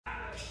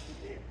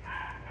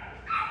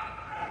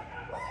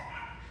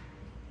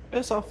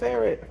It's a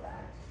ferret.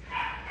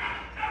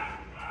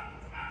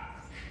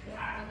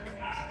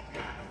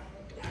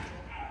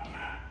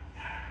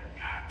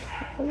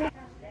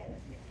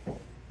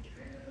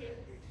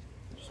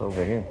 It's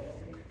over here.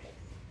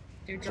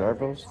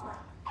 Gerbils?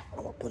 I'm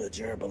gonna put a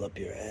gerbil up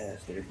your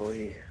ass there,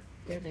 boy.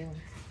 There they are.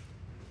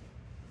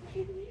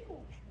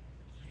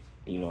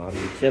 You know, I be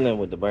chilling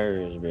with the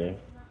birds, bro.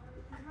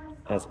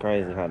 That's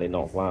crazy how they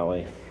don't fly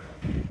away.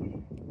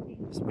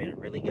 This man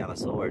really got a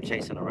sword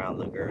chasing around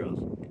little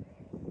girls.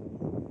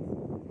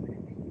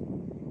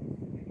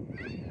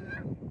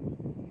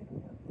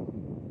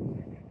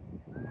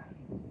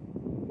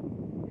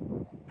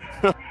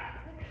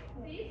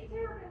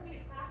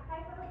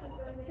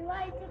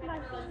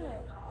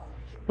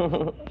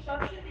 Look,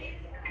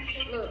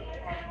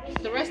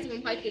 the rest of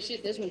them hype as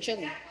shit. This one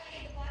chilling.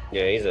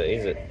 Yeah,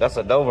 that's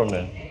a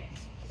Doberman.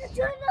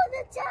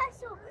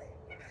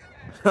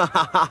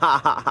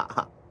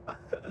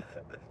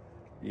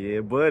 Yeah,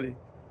 buddy.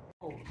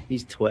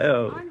 He's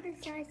 12.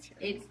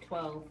 It's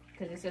 12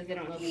 because it says they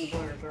don't know if he's a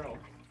boy or a girl.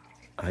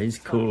 Oh, he's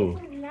cool.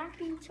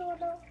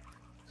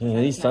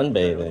 Yeah, he's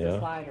sunbathing, yo.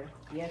 Slider.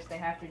 Yes, they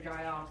have to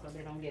dry off so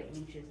they don't get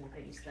leeches and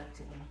things stuck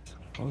to them.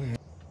 Okay.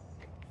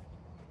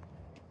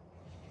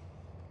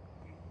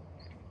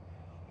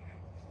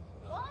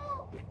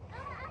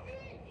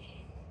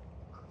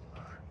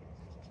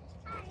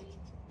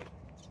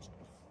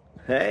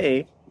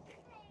 Hey.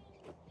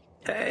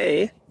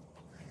 Hey.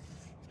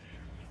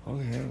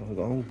 Okay, we're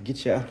gonna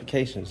get your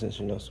application since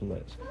you know so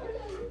much.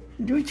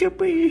 Look at your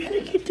baby.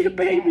 Look at the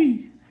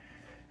baby.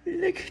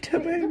 Look at the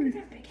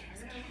baby.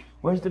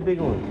 Where's the big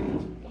one?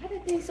 Why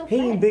did they so He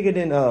ain't bigger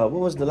than what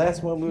was the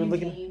last one we were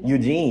looking at?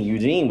 Eugene.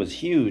 Eugene was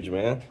huge,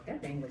 man.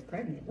 That thing was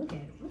pregnant. Look at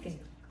it. Look at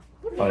it.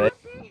 Look Oh, at that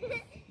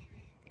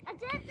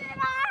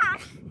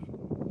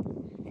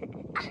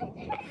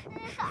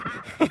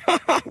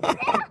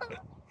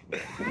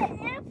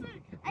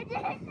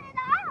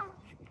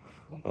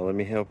Oh, let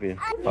me help you.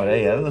 Oh,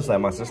 yeah, that looks like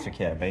my sister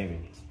cat baby.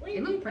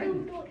 it looks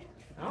pregnant.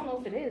 I don't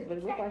know if it is, but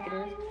it looks like it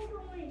is.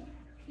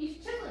 He's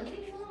chilling.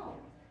 Leave him alone.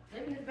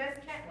 Living his best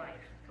cat life.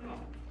 Come on.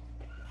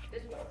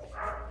 This way.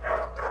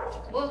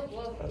 Woof,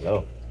 woof.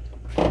 Hello.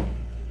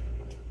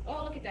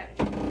 Oh, look at that.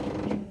 I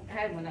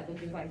had one that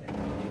looked just like that.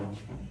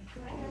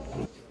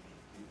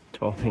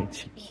 12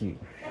 inch cute.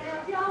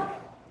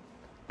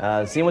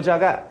 See what y'all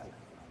got?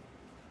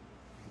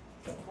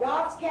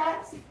 Dogs,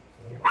 cats?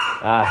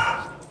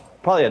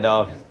 Probably a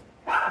dog.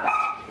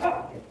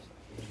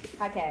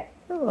 Hi, cat.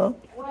 Hello.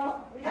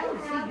 Well, we don't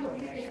have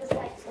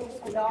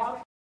a dog.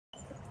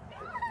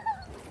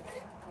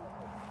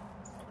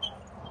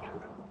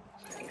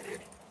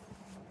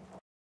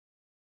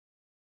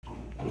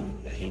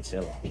 He's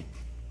chilling.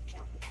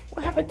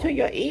 What happened to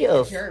your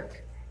ears?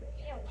 Jerk.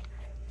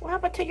 What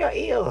happened to your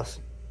ears?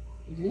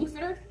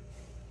 Luther?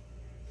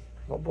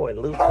 Oh boy,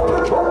 Luke.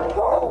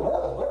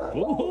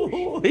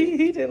 Ooh,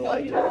 he didn't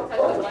like it.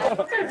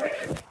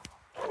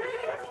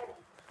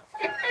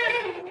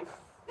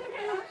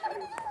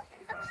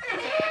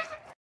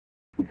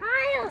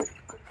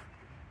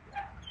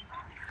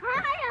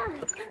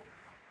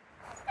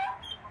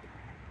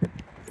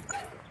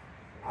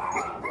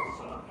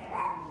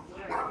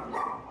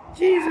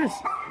 Jesus.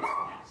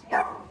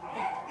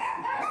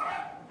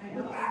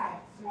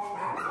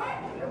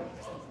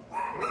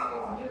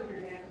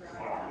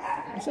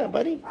 What's up,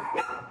 buddy?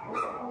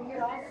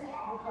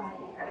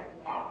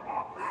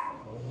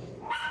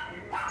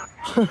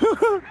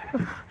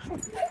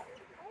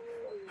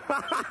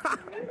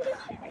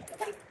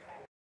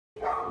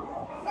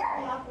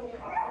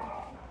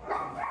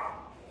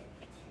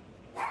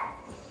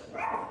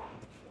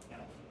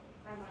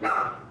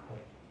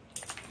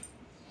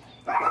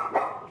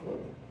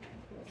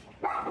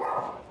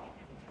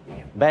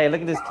 Babe,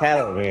 look at this cat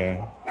over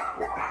here.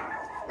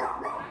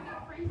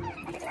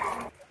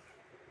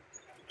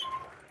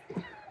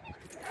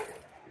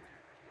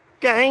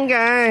 Gang,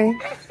 gang.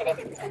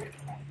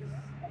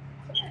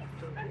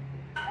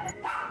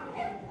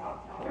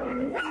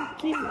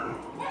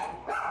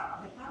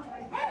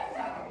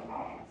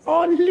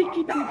 Oh, look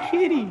at the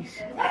kitties.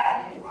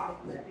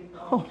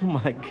 Oh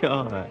my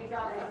God.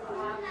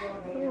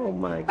 Oh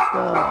my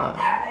God.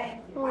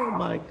 Oh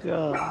my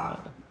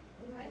God.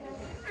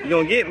 You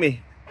gonna get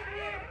me?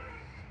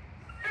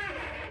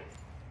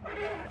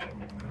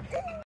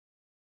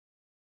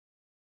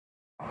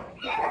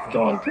 It's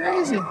going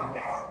crazy.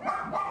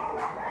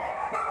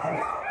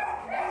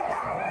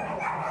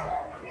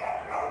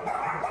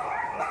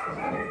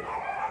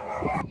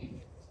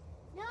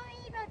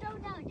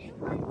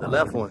 The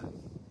left one.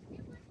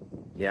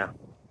 Yeah.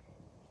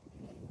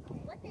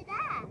 What is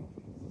that?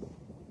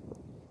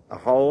 A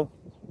hole.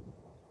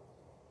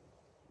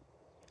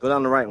 Go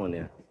down the right one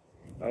there.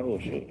 Oh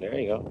shoot, there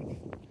you go.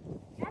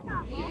 That's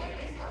not hole.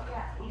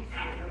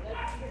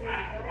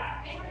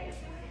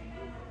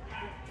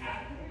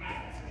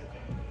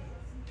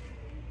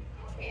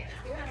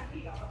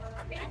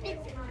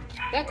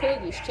 That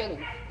Corgi's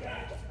chilling.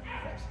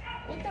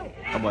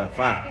 How about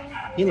 5?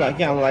 He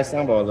kind of like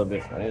Sambo a little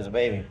bit. He's a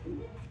baby.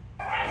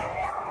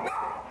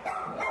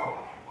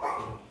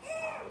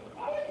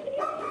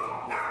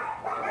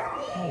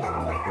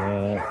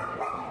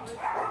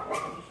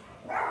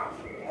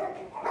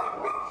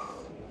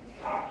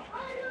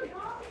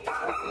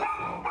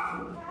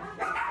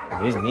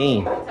 He's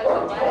mean. Touch the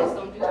glass,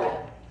 don't do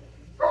that.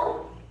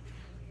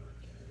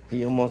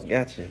 He almost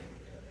got you.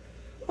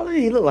 Oh,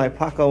 he look like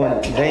Paco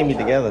and Jamie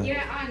together.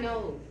 Yeah, I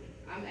know.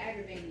 I'm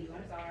aggravating you.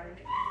 I'm sorry.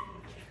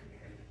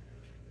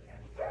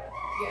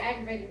 You're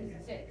aggravating me.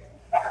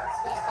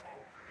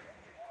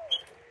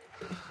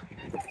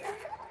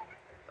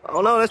 Oh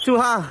no, that's too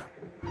high.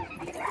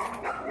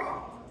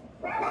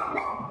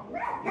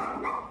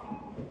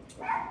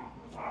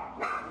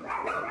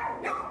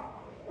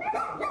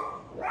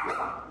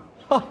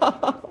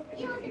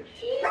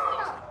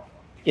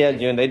 Yeah,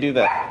 June, they do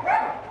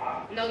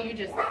that. No, you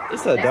just.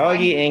 It's a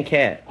doggy and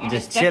cat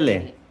just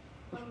chilling.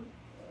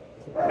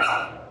 Are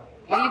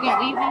you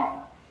gonna leave me?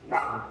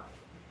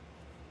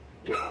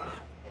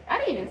 I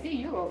didn't even see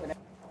you over there.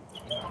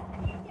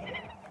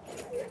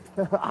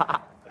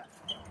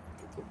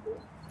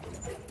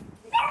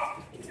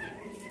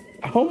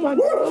 Oh my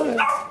God.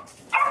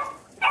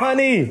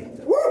 Honey.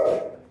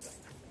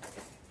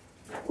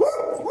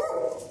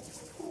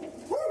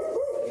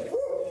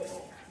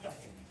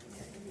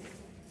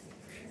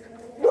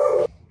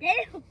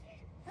 Damn.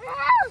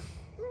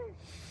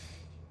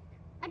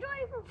 I don't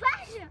even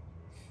fashion.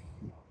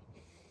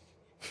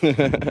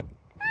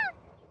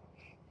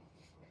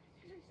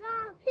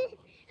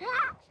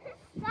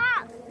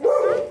 Stop.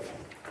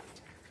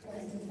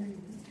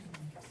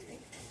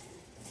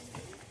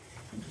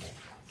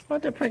 What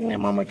the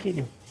pregnant mama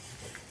kitty?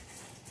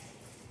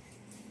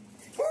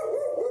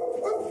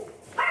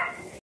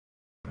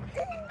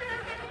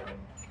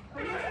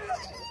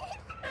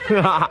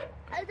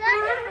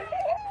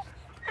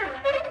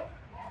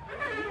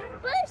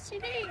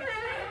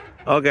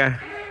 Okay.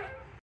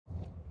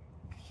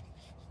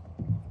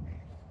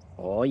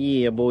 Oh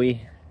yeah, boy.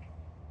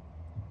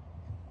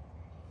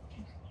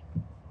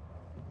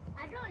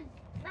 I don't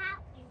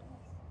stop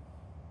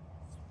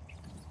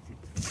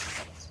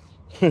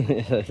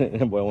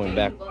That boy went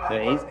back.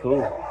 Yeah, he's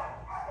cool.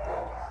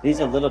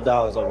 These are little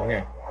dogs over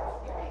here.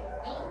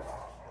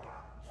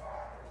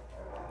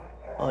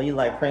 Oh, you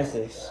like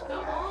Princess?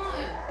 Come on.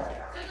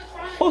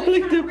 Oh,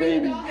 look at the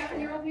baby.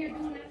 You're over here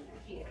doing that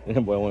shit.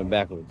 That boy went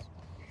backwards.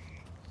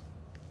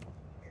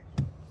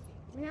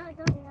 you.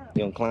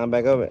 You gonna climb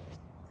back up it?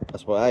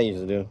 That's what I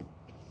used to do.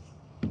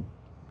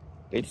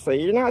 They'd say,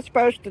 you're not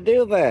supposed to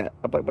do that.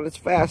 I'm like, but it's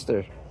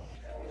faster.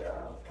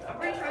 I'm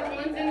pretty sure the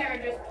ones in there are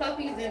just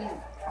puppies and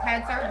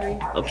had surgery.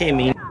 Okay,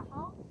 me.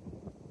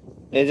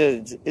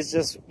 It's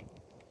just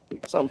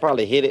something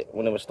probably hit it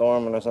when it was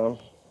storming or something.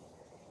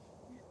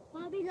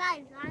 Bobby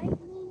like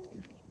lightning.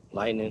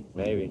 Lightning,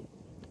 maybe.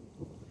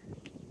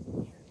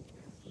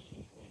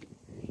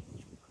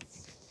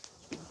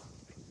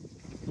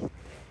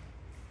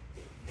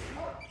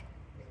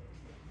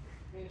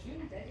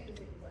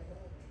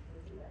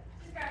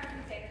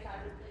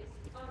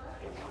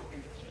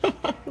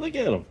 Look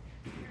at him.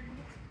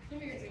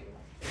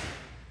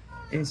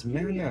 It's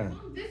Mana.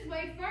 This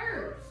way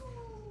first.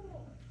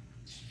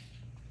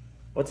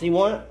 What's he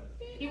want?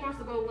 He wants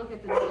to go look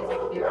at the dogs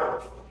over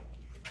there.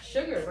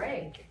 Sugar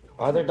Ray.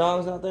 Are there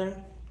dogs out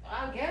there?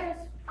 I guess.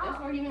 That's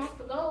where he wants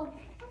to go.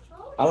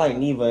 I like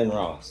Neva and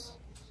Ross.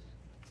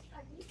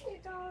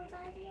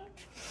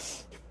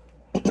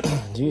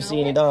 Do you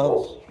see any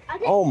dogs?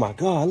 Oh my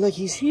God, look,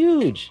 he's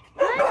huge.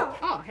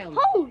 Oh, hell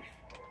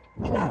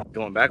no.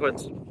 Going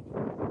backwards?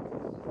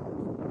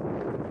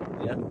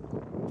 Yeah.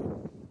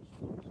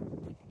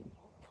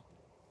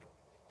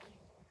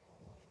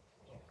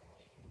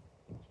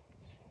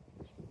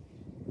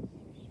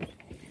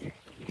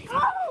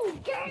 Oh,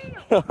 damn.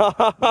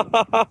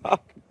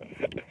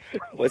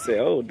 What's it?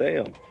 Oh,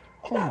 damn.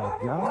 Oh my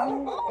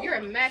God. You're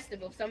a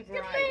mastiff of some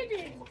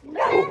variety.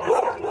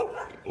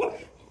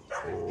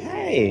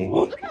 Hey.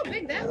 Look how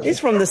big that was. It's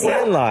from the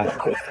Sandlot.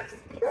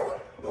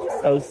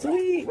 So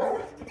sweet.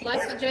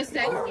 Lexa just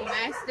said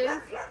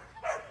mastiff.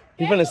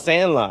 He's from the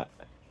Sandlot.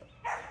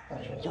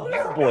 Yo,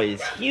 that boy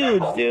is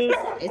huge, dude.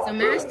 It's a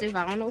mastiff.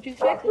 I don't know what you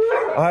expected.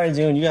 All right,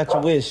 June, you got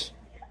your wish.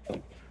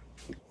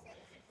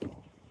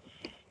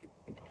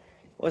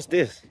 What's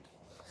this?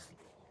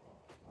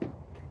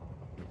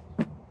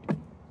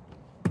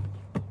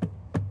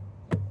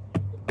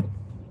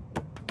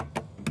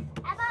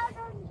 How about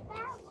on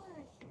that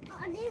one?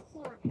 On this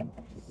one?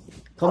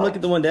 Come look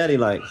at the one Daddy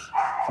likes.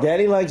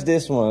 Daddy likes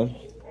this one.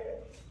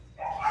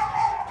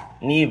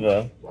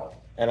 Neva.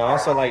 And I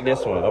also like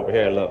this one over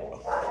here, look.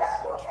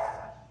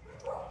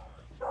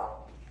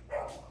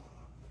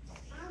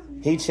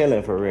 He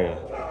chilling for real.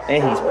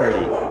 And he's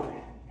pretty.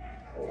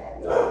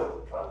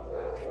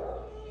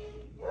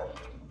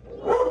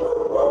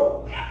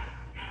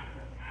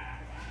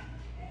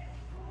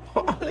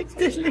 Oh, look at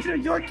this little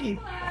Yorkie.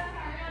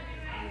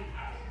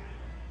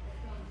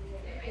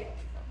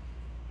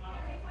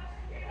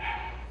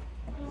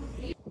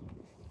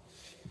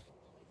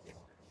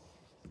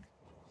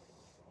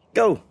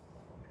 Go.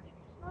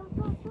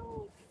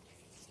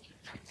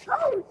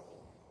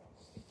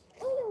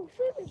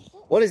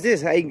 What is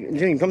this? Hey,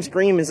 Junior, come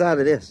scream inside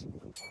of this.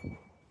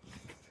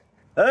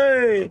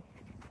 Hey!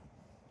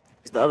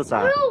 It's the other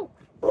side.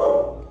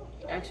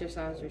 That's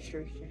exercise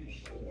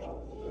restrictions.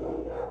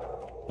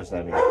 What's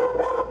that mean?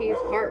 He has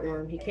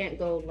heartworm. He can't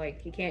go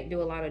he can't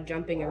do a lot of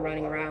jumping and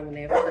running around when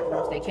they have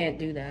heartworms. They can't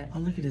do that. Oh,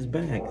 look at his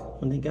back.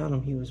 When they got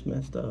him, he was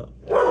messed up.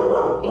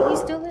 He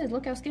still is.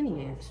 Look how skinny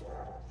he is.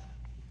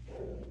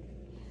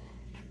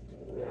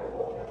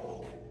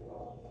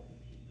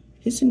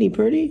 Isn't he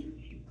pretty?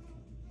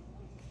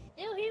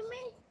 You hear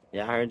me?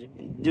 Yeah, I heard you.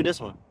 Do this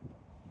one.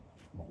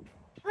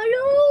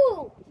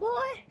 Hello,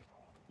 boy.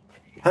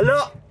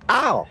 Hello.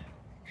 Ow.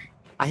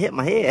 I hit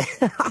my head.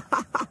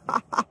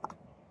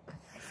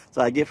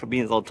 So I get for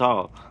being so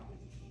tall.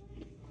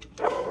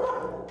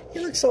 He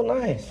looks so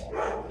nice.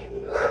 I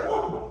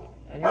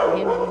didn't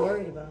get what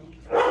worried about.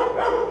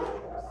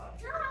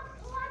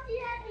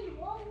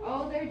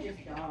 Oh, they're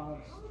just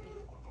dogs.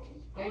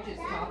 They're just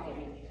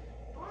talking.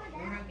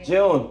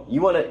 June,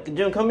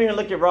 June, come here and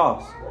look at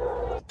Ross.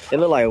 It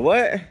look like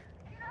what?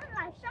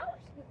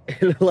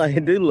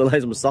 It do look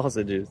like some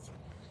sausages.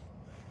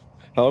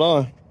 Hold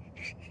on.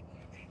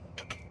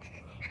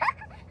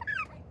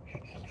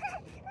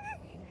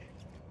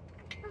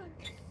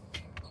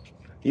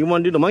 You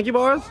want to do the monkey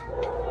bars?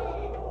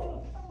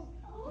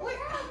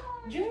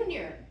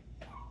 Junior.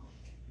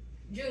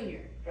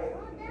 Junior.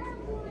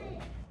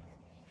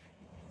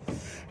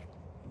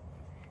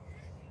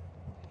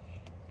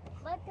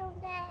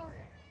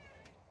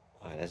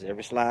 All right, that's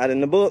every slide in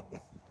the book.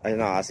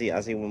 No, I see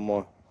one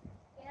more.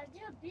 Yeah, do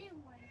a big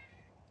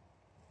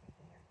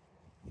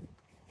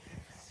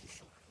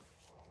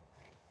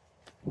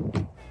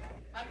one.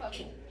 My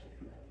puppy.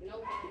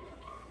 Nope.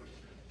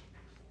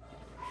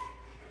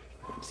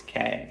 It's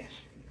cash.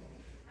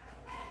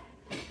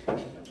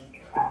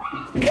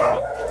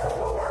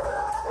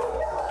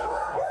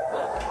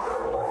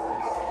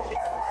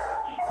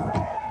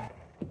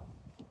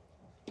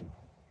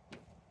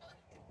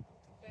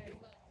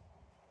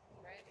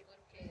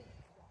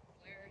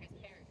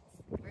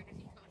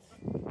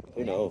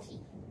 Who knows?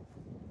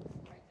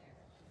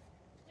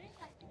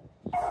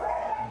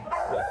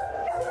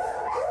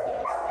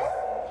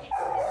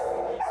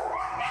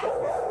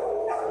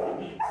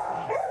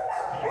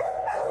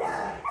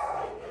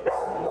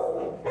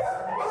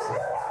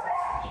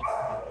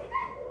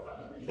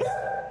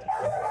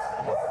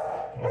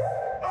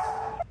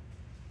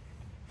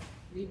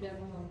 Leave that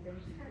alone.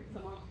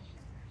 Come on.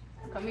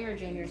 Come here,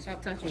 Junior.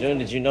 Stop touching. June,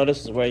 did you know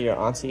this is where your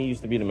auntie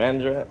used to be the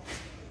manager at?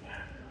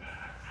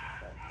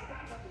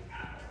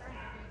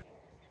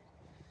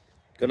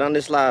 Go down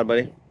this slide,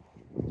 buddy.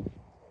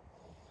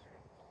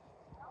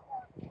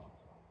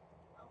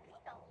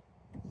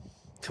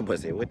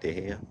 What's it? What the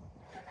hell?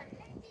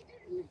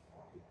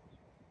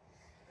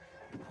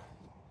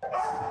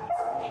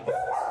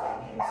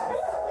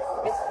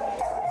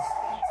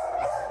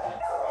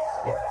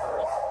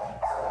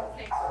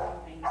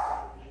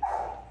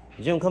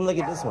 Jim, come look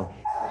at this one.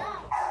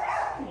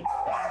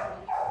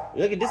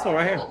 Look at this one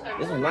right here.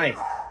 This one's nice.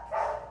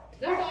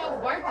 Them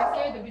dogs barked and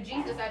scared the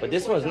bejesus out of But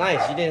this one's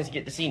nice. You didn't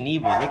get to see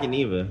Neva. Look at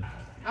Neva.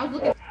 I was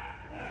looking.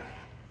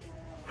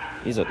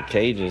 These are the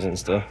cages and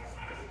stuff.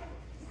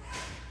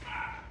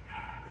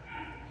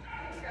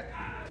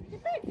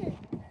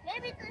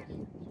 Maybe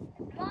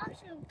the mom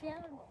should kill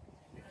him.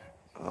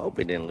 I hope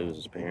he didn't lose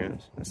his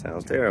parents. That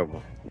sounds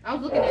terrible. I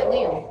was looking at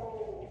Liam.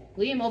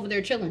 Liam over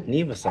there chilling.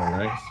 Neva's so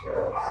nice.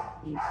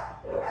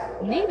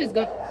 Neva's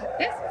going.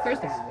 That's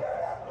first of all.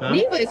 Huh?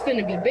 Neva is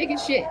finna be big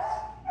as shit.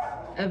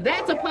 If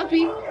that's a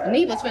puppy,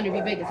 Neva's finna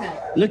be big as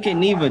hell. Look at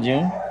Neva,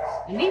 June.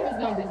 And Neva's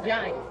gonna be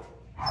giant.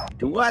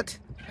 Do what?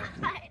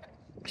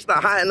 It's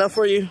not high enough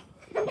for you?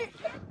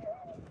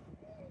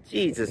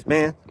 Jesus,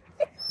 man.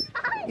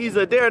 He's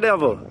a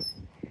daredevil.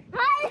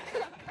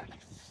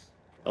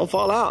 Don't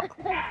fall out.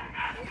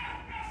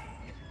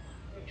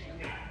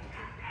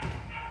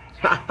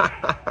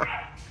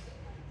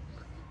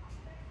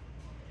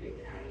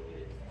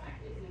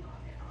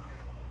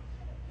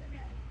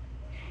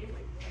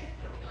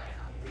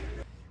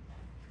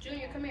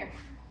 Junior, come here.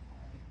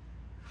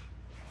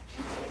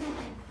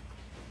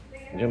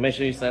 Just make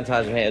sure you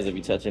sanitize your hands if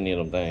you touch any of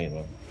them things.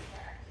 Man.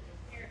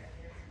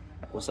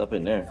 What's up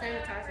in there?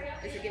 Sanitizer.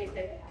 It's a guinea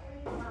pig.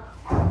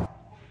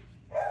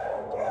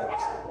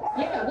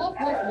 Yeah, woof,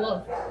 woof,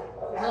 woof.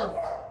 Woof.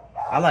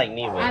 I like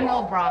Neva. I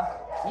know, Brock.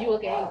 You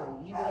look angry.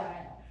 You look angry.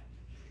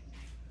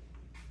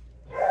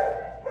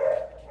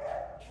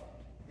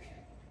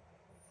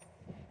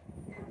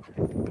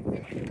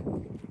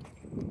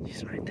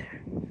 She's right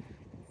there.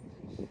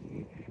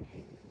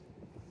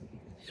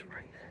 She's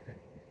right there.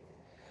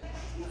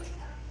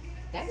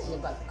 That would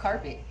look like a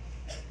carpet.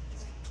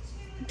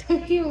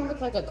 Don't you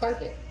look like a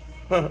carpet?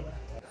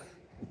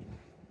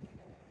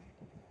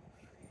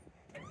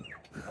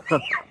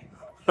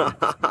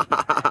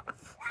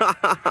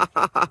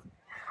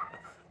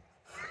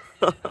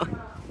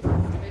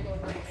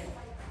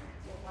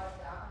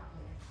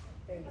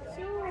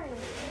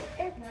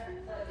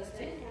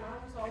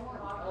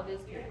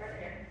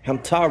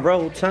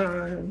 Hamtaro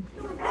time. I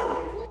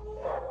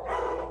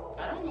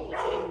don't know what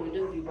Shane would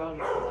do if you brought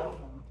him out.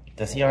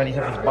 Does he already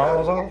have his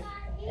balls off?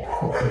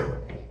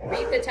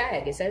 Read the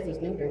tag. It says he's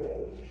neutered.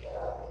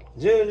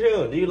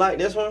 June, do you like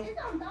this one?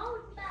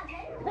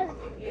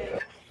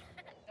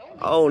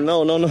 Oh,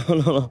 no.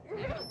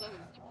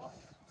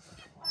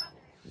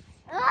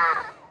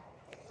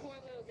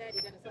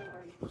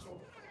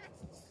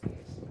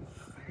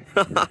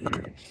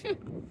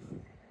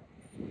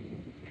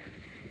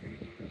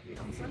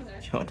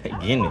 Yo, they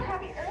getting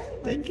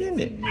it. They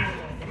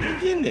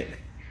getting it.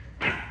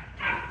 I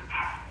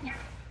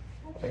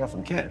got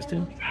some cats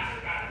too.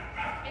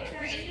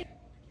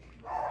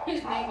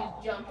 His name is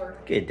Jumper.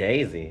 Look at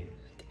Daisy.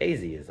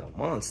 Daisy is a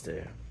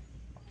monster.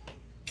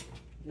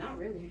 Not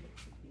really.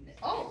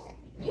 Oh,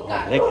 you Oh,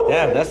 got look at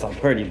that. That's a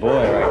pretty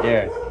boy right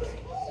there.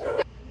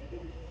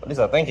 At least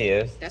I think he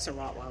is. That's a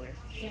Rottweiler.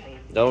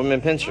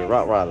 Doberman Pinscher,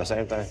 Rottweiler,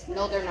 same thing.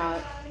 No, they're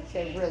not.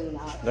 They're really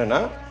not. They're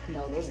not?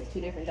 No, those are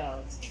two different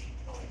dogs.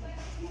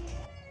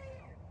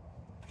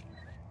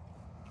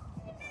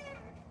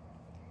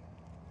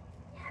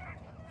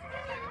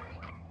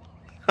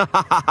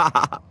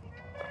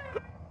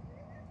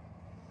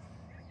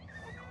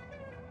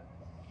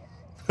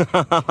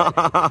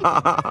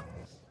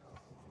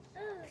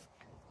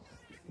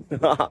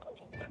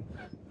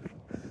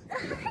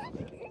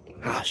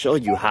 I'll show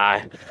you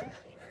high.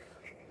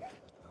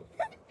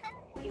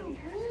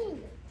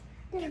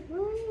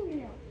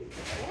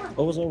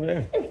 What was over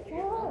there?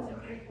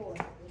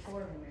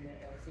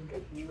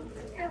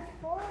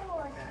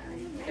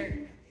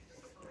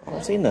 I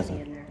don't see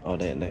nothing. Oh,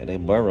 they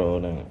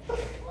burrowed in it.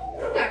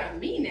 You got a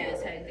mean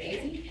ass head,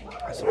 Daisy.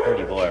 That's a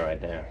pretty boy right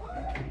there.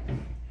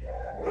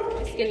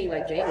 He's skinny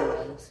like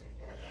Jaden was.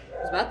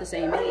 He's about the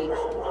same age.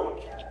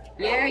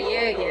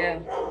 Yeah.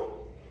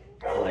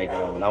 I like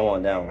that one. I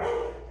want that one.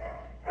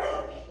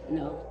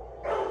 No.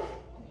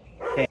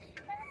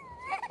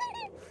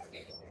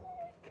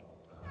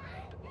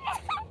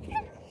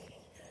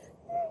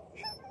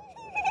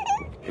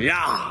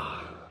 Yeah.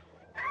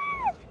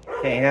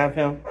 Can't have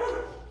him.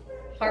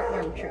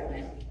 Heartworm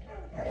treatment.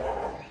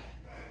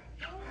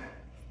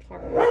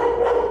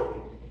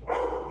 Heartworm.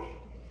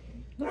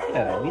 Look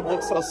at him. He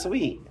looks so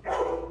sweet.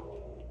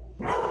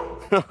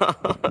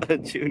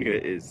 Junior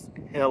is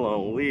hell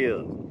on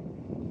wheels.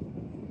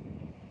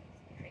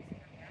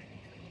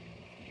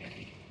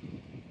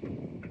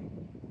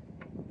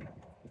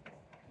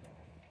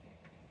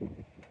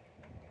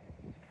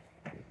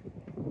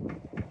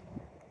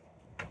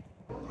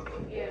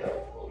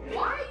 Why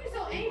are you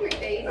so angry,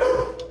 Daisy?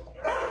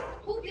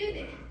 Who did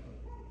it?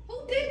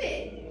 Who did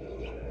it?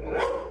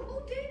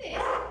 Who did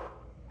it?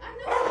 I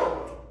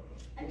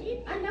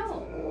know.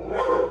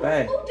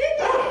 Hey, Who did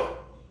it?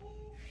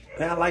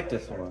 hey, I like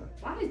this one.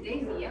 Why is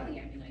Daisy yelling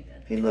at me like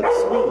that? He looks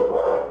sweet.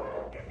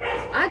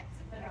 I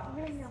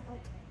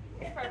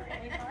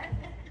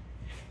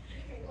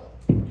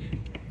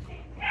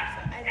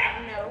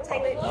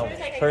That was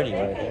pretty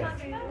right there.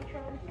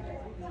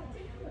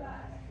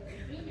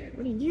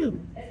 What are you?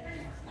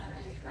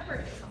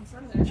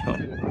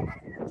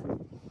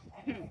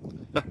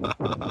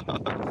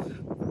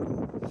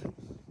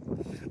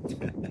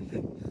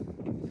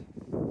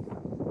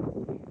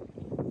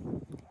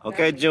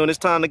 Okay, June, it's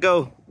time to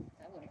go.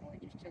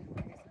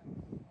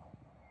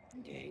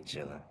 Yeah, he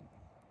chilling.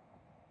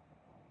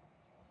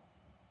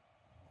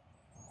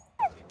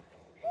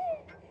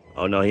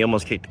 Oh no, he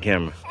almost kicked the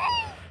camera.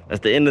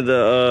 That's the end of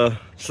the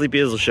Sleepy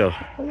Izzle show.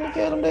 Look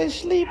at them, they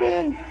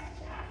sleeping.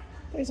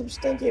 They some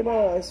stinky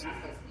boys.